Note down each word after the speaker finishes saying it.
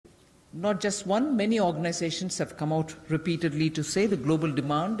Not just one, many organizations have come out repeatedly to say the global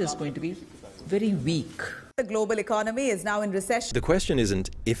demand is going to be very weak. The global economy is now in recession. The question isn't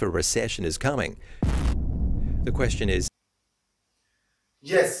if a recession is coming. The question is...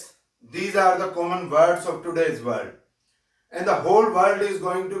 Yes, these are the common words of today's world. And the whole world is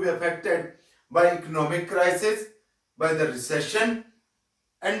going to be affected by economic crisis, by the recession.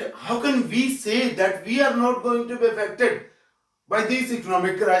 And how can we say that we are not going to be affected by this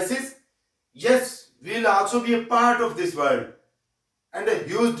economic crisis? Yes, we will also be a part of this world. And a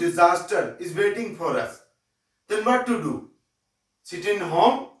huge disaster is waiting for us. Then what to do? Sit in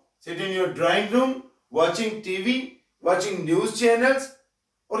home, sit in your drawing room, watching TV, watching news channels?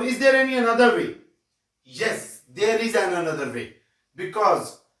 Or is there any another way? Yes, there is another way.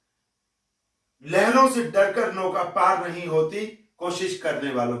 Because लहरों से डरकर नौका पार नहीं होती, कोशिश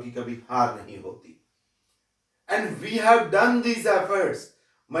करने वालों की कभी हार नहीं होती. And we have done these efforts.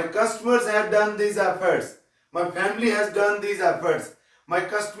 My customers have done these efforts. My family has done these efforts. My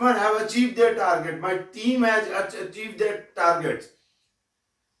customer have achieved their target. My team has achieved their targets.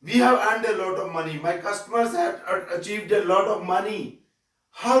 We have earned a lot of money. My customers have achieved a lot of money.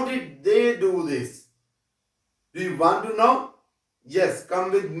 How did they do this? Do you want to know? Yes,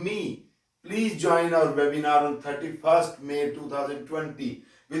 come with me. Please join our webinar on 31st May 2020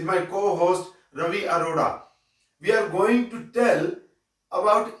 with my co-host Ravi Arora. We are going to tell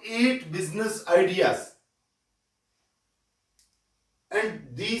about 8 business ideas. And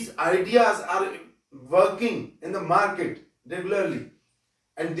these ideas are working in the market regularly.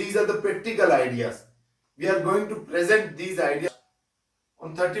 And these are the practical ideas. We are going to present these ideas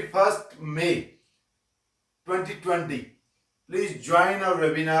on 31st May 2020. Please join our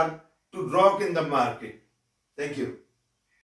webinar to rock in the market. Thank you.